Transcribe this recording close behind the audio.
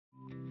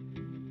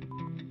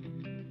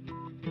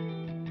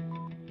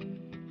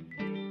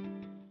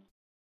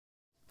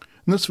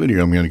In this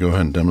video, I'm going to go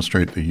ahead and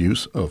demonstrate the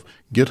use of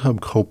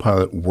GitHub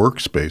Copilot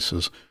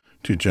Workspaces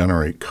to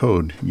generate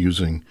code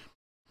using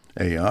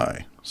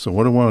AI. So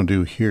what I want to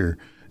do here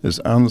is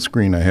on the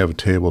screen, I have a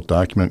table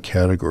document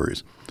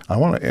categories. I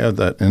want to add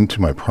that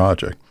into my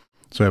project.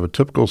 So I have a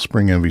typical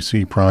Spring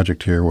MVC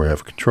project here where I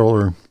have a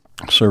controller,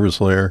 service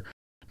layer,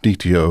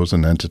 DTOs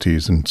and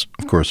entities, and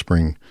of course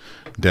Spring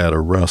Data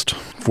REST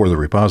for the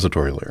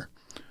repository layer.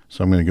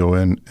 So I'm going to go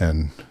in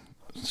and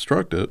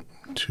instruct it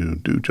to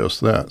do just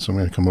that. So I'm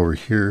going to come over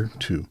here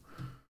to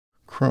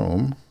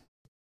Chrome,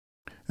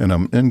 and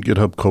I'm in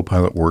GitHub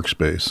Copilot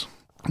Workspace,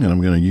 and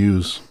I'm going to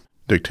use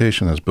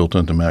dictation that's built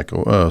into Mac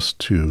OS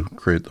to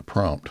create the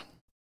prompt.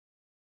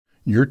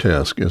 Your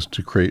task is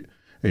to create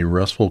a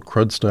RESTful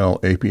CRUD-style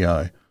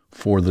API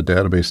for the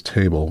database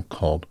table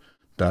called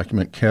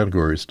document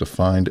categories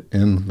defined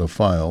in the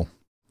file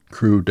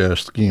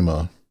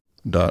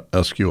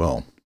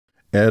crew-schema.sql.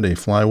 Add a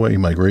flyway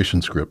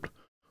migration script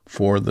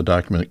for the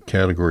document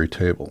category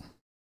table.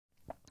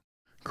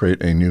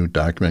 Create a new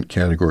document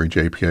category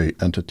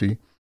JPA entity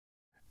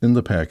in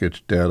the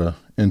package data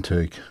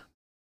intake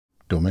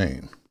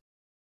domain.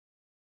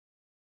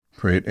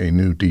 Create a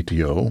new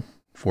DTO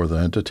for the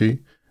entity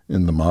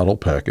in the model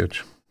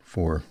package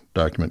for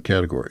document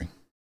category.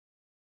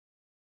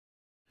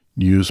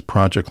 Use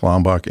Project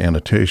Lombok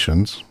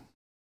annotations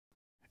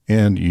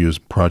and use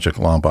Project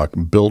Lombok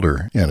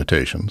builder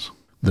annotations.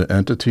 The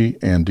entity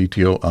and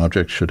DTO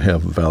objects should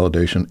have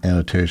validation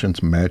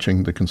annotations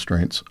matching the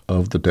constraints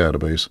of the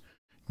database.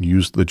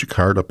 Use the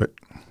Jakarta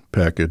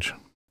package.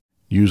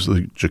 Use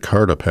the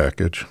Jakarta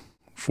package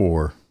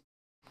for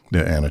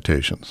the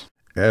annotations.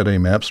 Add a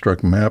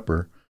MapStruct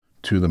Mapper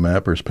to the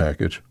mappers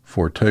package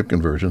for type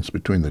conversions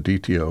between the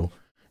DTO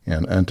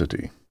and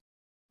entity.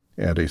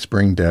 Add a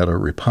Spring Data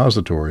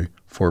repository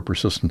for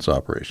persistence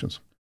operations.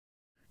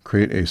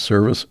 Create a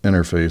service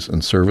interface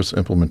and service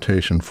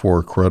implementation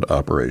for CRUD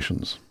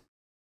operations.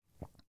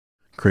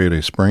 Create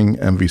a Spring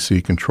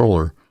MVC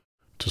controller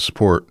to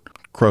support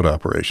CRUD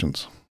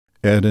operations.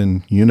 Add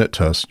in unit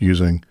tests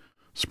using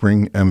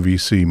Spring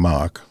MVC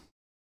Mock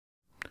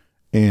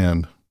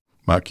and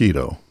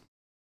Mockito.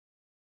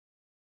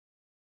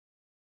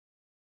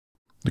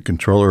 The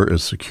controller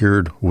is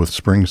secured with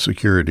Spring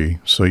Security,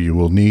 so you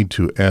will need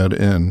to add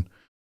in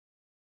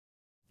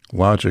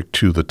logic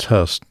to the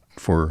test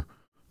for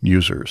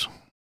users.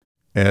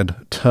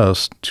 Add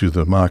test to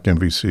the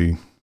MockMVC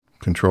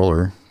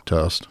controller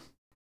test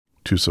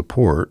to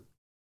support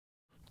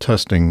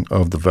testing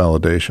of the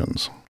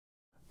validations.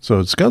 So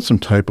it's got some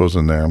typos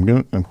in there.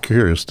 I'm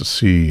curious to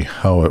see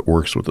how it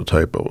works with the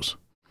typos.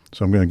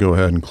 So I'm going to go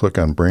ahead and click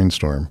on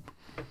Brainstorm.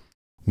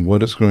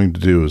 What it's going to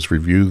do is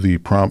review the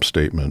prompt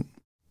statement,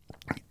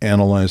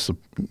 analyze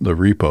the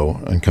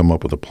repo, and come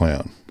up with a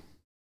plan.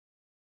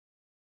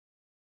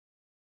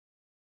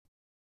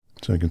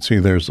 So you can see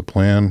there's the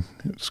plan.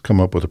 It's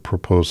come up with a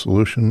proposed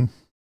solution.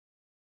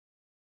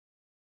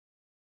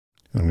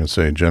 I'm going to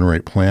say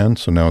generate plan.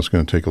 So now it's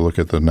going to take a look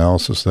at the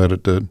analysis that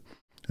it did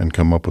and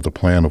come up with a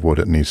plan of what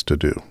it needs to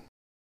do.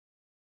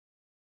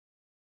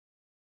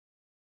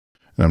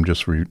 And I'm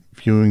just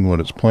reviewing what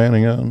it's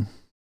planning on.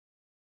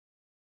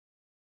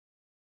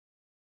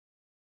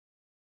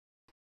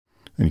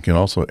 And you can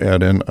also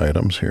add in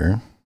items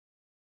here.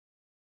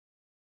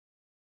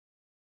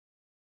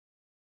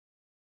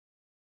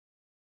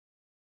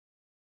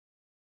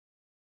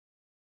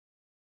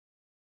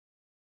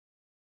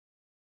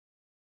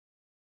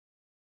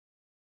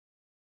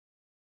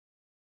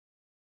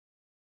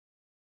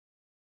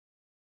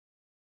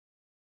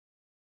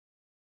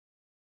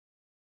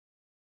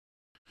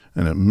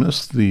 And it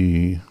missed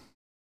the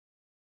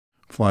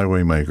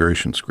flyway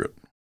migration script.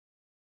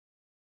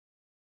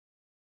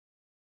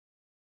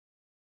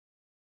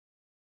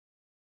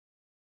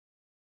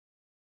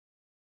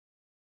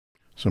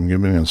 So I'm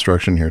giving an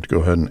instruction here to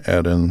go ahead and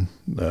add in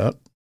that.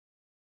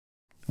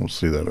 We'll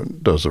see that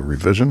it does a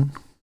revision.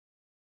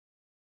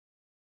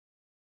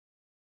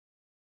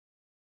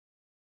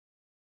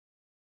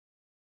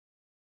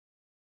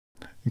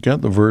 You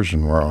got the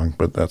version wrong,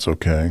 but that's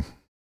okay.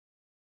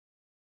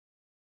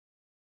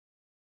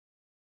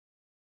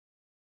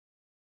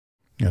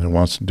 And it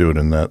wants to do it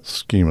in that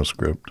schema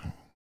script.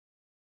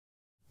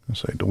 I'll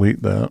say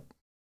delete that.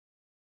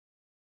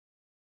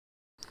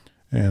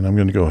 And I'm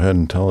going to go ahead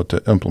and tell it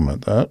to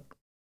implement that.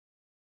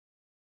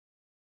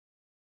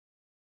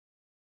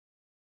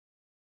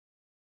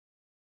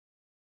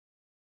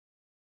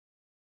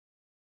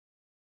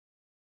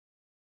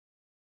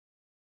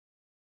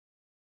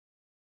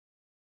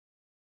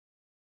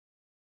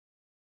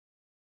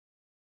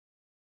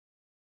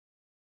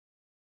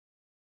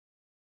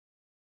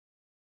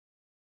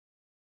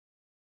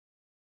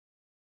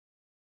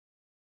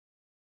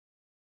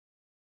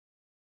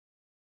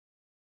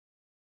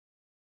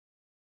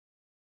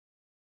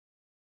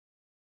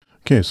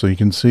 Okay, so you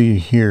can see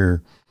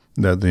here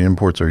that the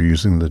imports are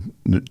using the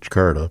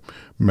Jakarta.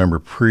 Remember,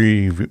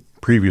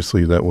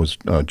 previously that was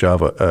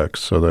Java X,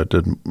 so that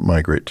did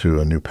migrate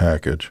to a new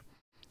package.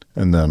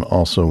 And then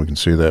also we can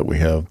see that we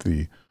have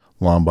the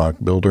Lombok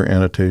builder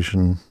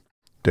annotation,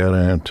 data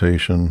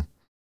annotation,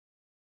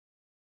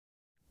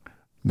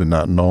 the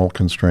not null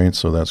constraints,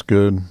 so that's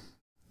good.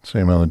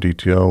 Same on the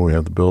DTO, we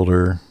have the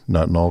builder,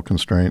 not null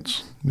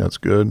constraints, that's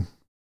good.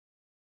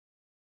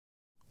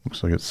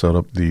 Looks like it set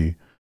up the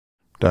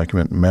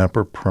document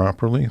mapper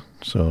properly,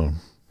 so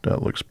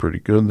that looks pretty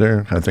good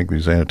there. I think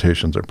these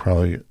annotations are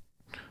probably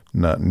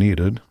not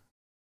needed.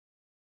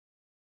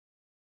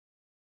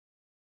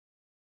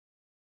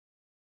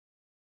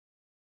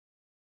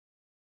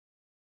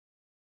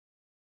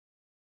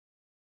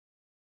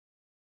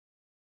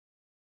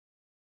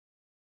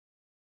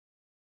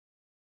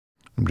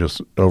 I'm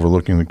just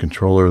overlooking the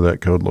controller.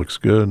 That code looks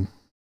good.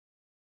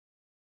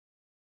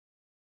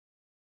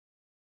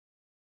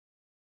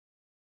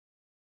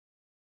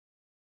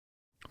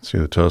 See,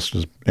 the test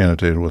is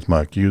annotated with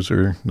mock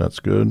user.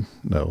 That's good.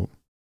 Now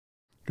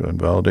go ahead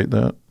and validate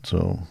that.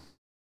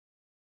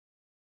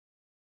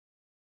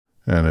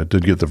 And it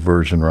did get the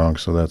version wrong,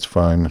 so that's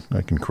fine.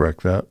 I can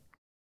correct that.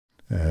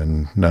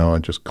 And now I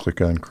just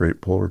click on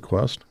create pull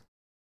request.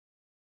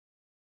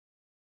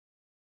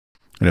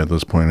 And at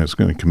this point, it's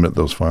going to commit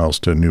those files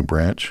to a new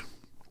branch.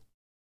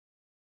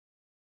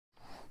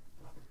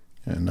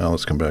 And now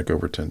let's come back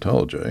over to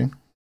IntelliJ.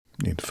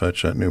 Need to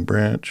fetch that new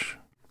branch.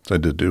 I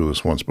did do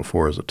this once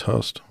before as a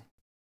test.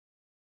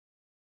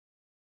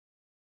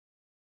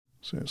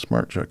 Say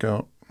smart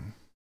checkout.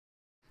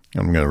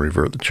 I'm going to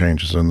revert the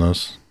changes in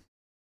this.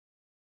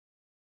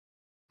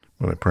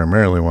 But I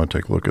primarily want to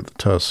take a look at the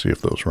tests, see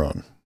if those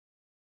run.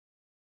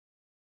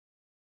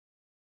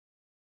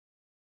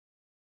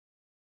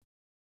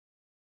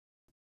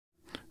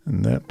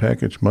 And that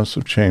package must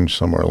have changed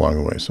somewhere along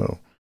the way, so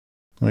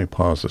let me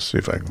pause this, see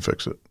if I can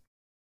fix it.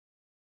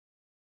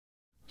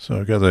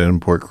 So I got that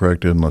import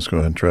corrected, and let's go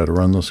ahead and try to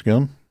run this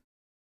again.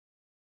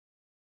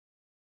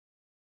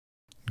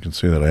 You can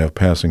see that I have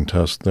passing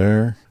tests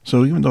there.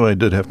 So even though I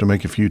did have to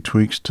make a few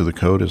tweaks to the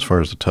code as far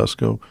as the tests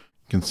go,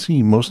 you can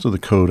see most of the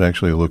code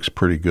actually looks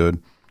pretty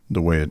good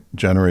the way it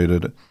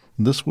generated it.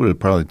 This would have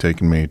probably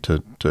taken me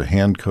to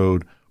hand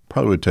code,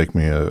 probably would take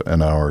me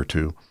an hour or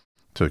two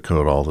to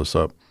code all this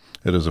up.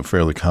 It is a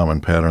fairly common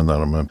pattern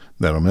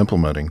that I'm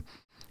implementing,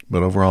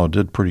 but overall it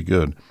did pretty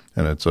good,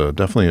 and it's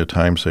definitely a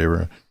time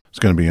saver. It's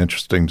going to be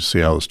interesting to see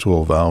how this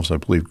tool evolves. I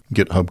believe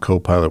GitHub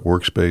Copilot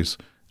Workspace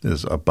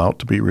is about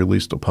to be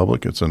released to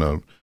public. It's in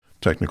a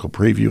technical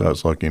preview. I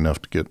was lucky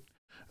enough to get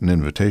an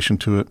invitation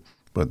to it,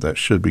 but that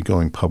should be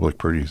going public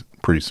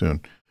pretty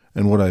soon.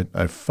 And what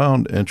I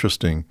found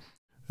interesting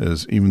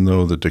is even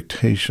though the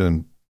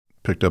dictation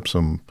picked up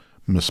some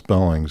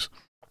misspellings,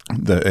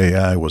 the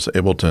AI was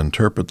able to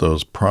interpret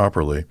those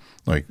properly,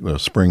 like the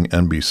Spring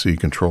MVC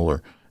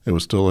controller. It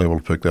was still able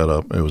to pick that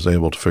up. It was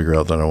able to figure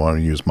out that I want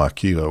to use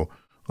Mockito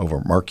over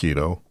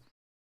Mockito.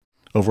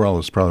 Overall,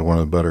 it's probably one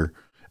of the better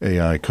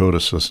AI code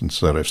assistants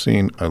that I've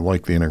seen. I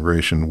like the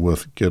integration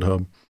with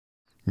GitHub.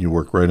 You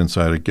work right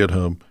inside of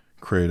GitHub,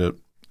 create it,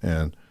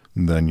 and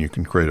then you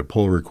can create a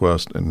pull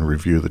request and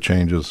review the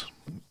changes,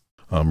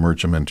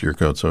 merge them into your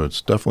code. So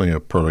it's definitely a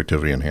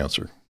productivity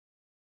enhancer.